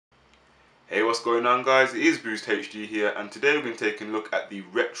Hey, what's going on guys? It is Boost HD here, and today we're going to take a look at the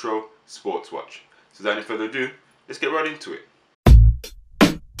Retro Sports Watch. So without any further ado, let's get right into it.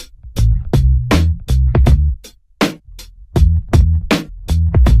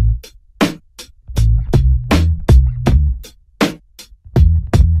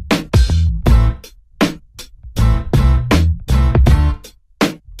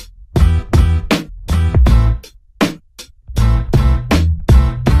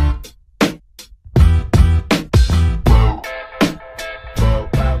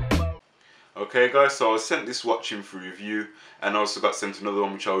 Okay guys, so I was sent this watch in for review, and I also got sent another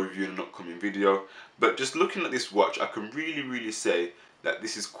one which I'll review in an upcoming video. But just looking at this watch, I can really say that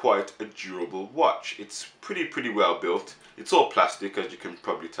this is quite a durable watch. It's pretty well built. It's all plastic, as you can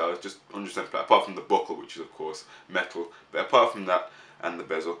probably tell. It's just 100% plastic, apart from the buckle, which is of course metal. But apart from that, and the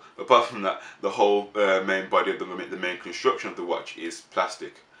bezel, apart from that, the whole main body of the main construction of the watch is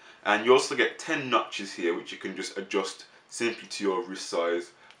plastic. And you also get 10 notches here, which you can just adjust simply to your wrist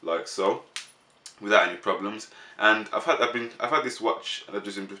size, like so, without any problems. And I've had this watch and I've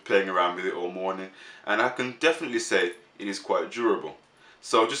just been playing around with it all morning, and I can definitely say it is quite durable.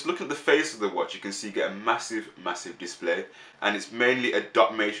 So just looking at the face of the watch, you can see you get a massive display, and it's mainly a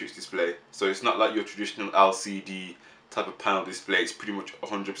dot matrix display. So it's not like your traditional LCD type of panel display. It's pretty much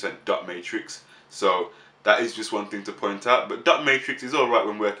 100% dot matrix. So that is just one thing to point out. But dot matrix is alright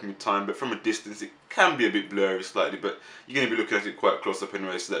when working with time, but from a distance it can be a bit blurry slightly, but you're going to be looking at it quite close up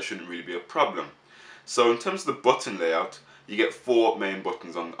anyway, so that shouldn't really be a problem. So in terms of the button layout, you get 4 main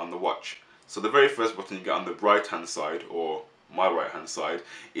buttons on the watch. So the very first button you get on the right hand side, or my right hand side,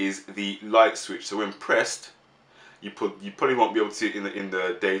 is the light switch. So when pressed, you probably won't be able to see it in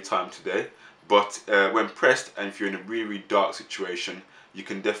the daytime today, but when pressed, and if you're in a really dark situation, you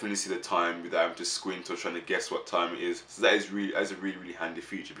can definitely see the time without having to squint or trying to guess what time it is. So that is a really handy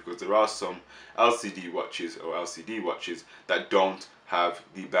feature, because there are some LCD watches or LCD watches that don't have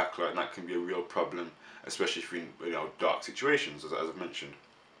the backlight, and that can be a real problem, especially if you're in dark situations, as I've mentioned.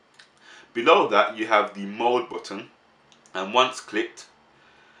 Below that you have the mode button, and once clicked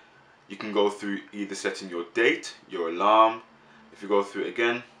you can go through either setting your date, your alarm. If you go through it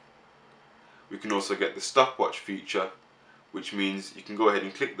again, we can also get the stopwatch feature, which means you can go ahead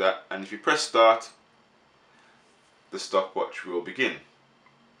and click that, and if you press start, the stopwatch will begin.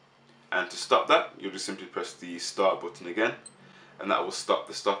 And to stop that, you'll just simply press the start button again, and that will stop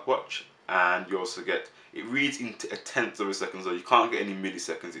the stopwatch. And you also get, it reads into 1/10 of a second, so you can't get any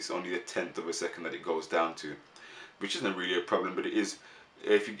milliseconds. It's only 1/10 of a second that it goes down to, which isn't really a problem, but it is.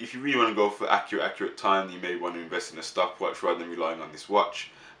 If you really want to go for accurate time, you may want to invest in a stopwatch rather than relying on this watch.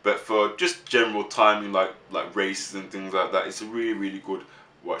 But for just general timing, like races and things like that, it's a really good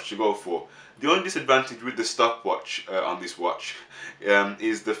watch to go for. The only disadvantage with the stopwatch on this watch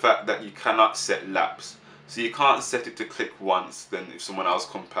is the fact that you cannot set laps. So you can't set it to click once, then if someone else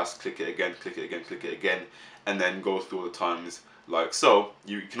comes past, click it again, click it again, click it again, and then go through all the times like so.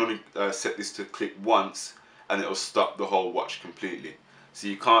 You can only set this to click once, and it'll stop the whole watch completely. So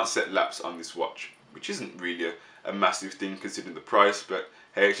you can't set laps on this watch, which isn't really a massive thing considering the price, but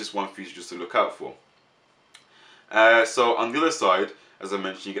hey, it's just one feature just to look out for. So on the other side, as I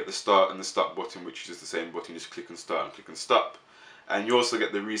mentioned, you get the start and the stop button, which is just the same button. You just click and start and click and stop. And you also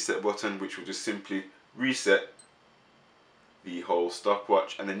get the reset button, which will just simply reset the whole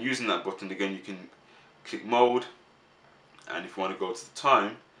stopwatch. And then using that button again, you can click mode, and if you want to go to the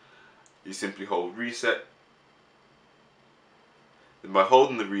time, you simply hold reset. Then by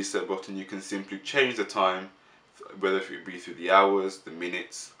holding the reset button, you can simply change the time, whether it be through the hours, the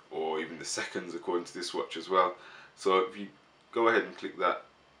minutes, or even the seconds, according to this watch as well. So if you go ahead and click that,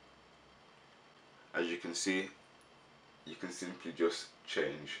 as you can see, you can simply just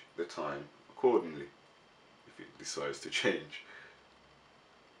change the time accordingly if it decides to change.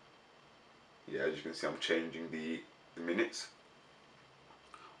 Yeah, as you can see, I'm changing the minutes.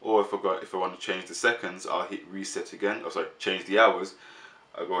 Or if I want to change the seconds, I'll hit reset again. Oh, sorry, change the hours.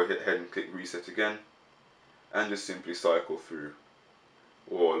 I'll go ahead and click reset again, and just simply cycle through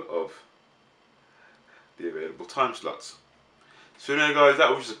all of the available time slots. So anyway guys,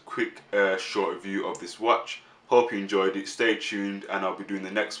 that was just a quick short review of this watch. Hope you enjoyed it. Stay tuned, and I'll be doing the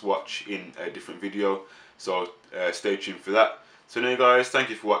next watch in a different video, so stay tuned for that. So anyway guys,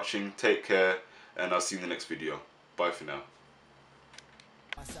 thank you for watching, take care, and I'll see you in the next video. Bye for now.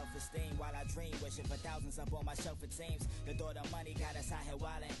 My self-esteem while I dream, wishing for thousands up on my shelf. It seems the thought of money got us out here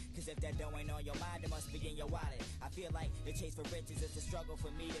wildin', cause if that dough ain't on your mind, it must be in your wallet. I feel like the chase for riches is a struggle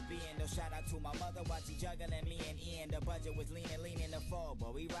for me to be in. No shout out to my mother while she juggling me and Ian. The budget was leaning to fall,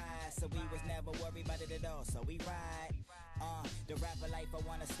 but we ride, so we was never worried about it at all. So we ride. The rapper life I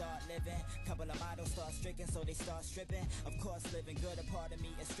wanna start living. Couple of models start stricken, so they start stripping. Of course, living good, a part of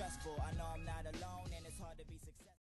me is stressful. I know I'm not alone, and it's hard to be successful.